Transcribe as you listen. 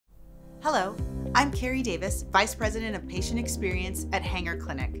Hello, I'm Carrie Davis, Vice President of Patient Experience at Hanger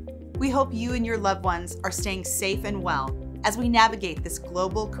Clinic. We hope you and your loved ones are staying safe and well as we navigate this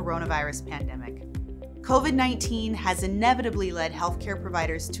global coronavirus pandemic. COVID-19 has inevitably led healthcare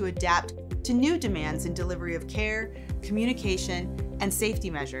providers to adapt to new demands in delivery of care, communication, and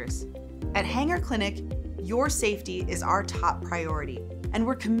safety measures. At Hanger Clinic, your safety is our top priority, and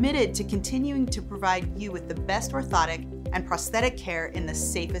we're committed to continuing to provide you with the best orthotic and prosthetic care in the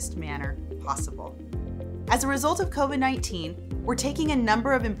safest manner possible. As a result of COVID-19, we're taking a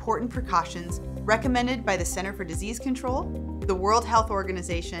number of important precautions recommended by the Center for Disease Control, the World Health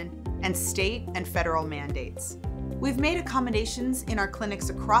Organization, and state and federal mandates. We've made accommodations in our clinics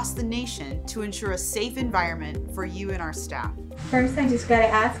across the nation to ensure a safe environment for you and our staff. First, I just gotta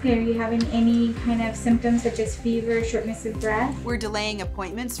ask, are you having any kind of symptoms such as fever, shortness of breath? We're delaying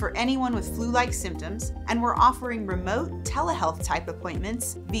appointments for anyone with flu-like symptoms, and we're offering remote telehealth type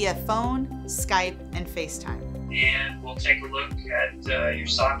appointments via phone, Skype, and FaceTime. And we'll take a look at your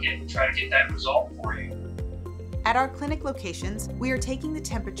socket and try to get that resolved for you. At our clinic locations, we are taking the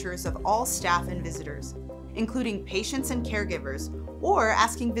temperatures of all staff and visitors, including patients and caregivers, or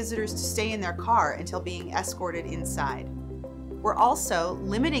asking visitors to stay in their car until being escorted inside. We're also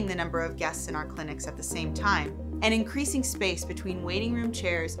limiting the number of guests in our clinics at the same time and increasing space between waiting room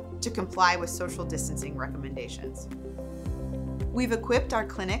chairs to comply with social distancing recommendations. We've equipped our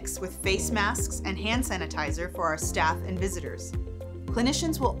clinics with face masks and hand sanitizer for our staff and visitors.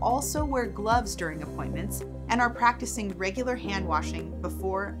 Clinicians will also wear gloves during appointments and are practicing regular hand washing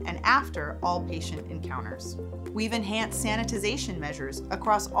before and after all patient encounters. We've enhanced sanitization measures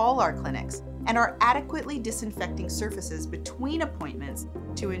across all our clinics and are adequately disinfecting surfaces between appointments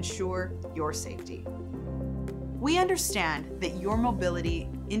to ensure your safety. We understand that your mobility,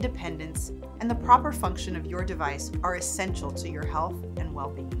 independence, and the proper function of your device are essential to your health and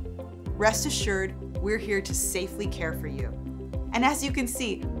well-being. Rest assured, we're here to safely care for you. And as you can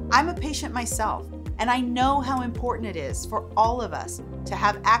see, I'm a patient myself, and I know how important it is for all of us to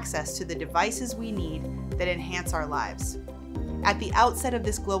have access to the devices we need that enhance our lives. At the outset of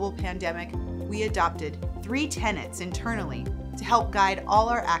this global pandemic, we adopted 3 tenets internally to help guide all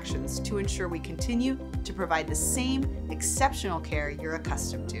our actions to ensure we continue to provide the same exceptional care you're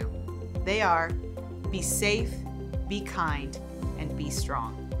accustomed to. They are: be safe, be kind, and be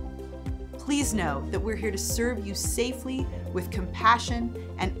strong. Please know that we're here to serve you safely with compassion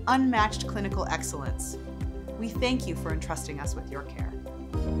and unmatched clinical excellence. We thank you for entrusting us with your care.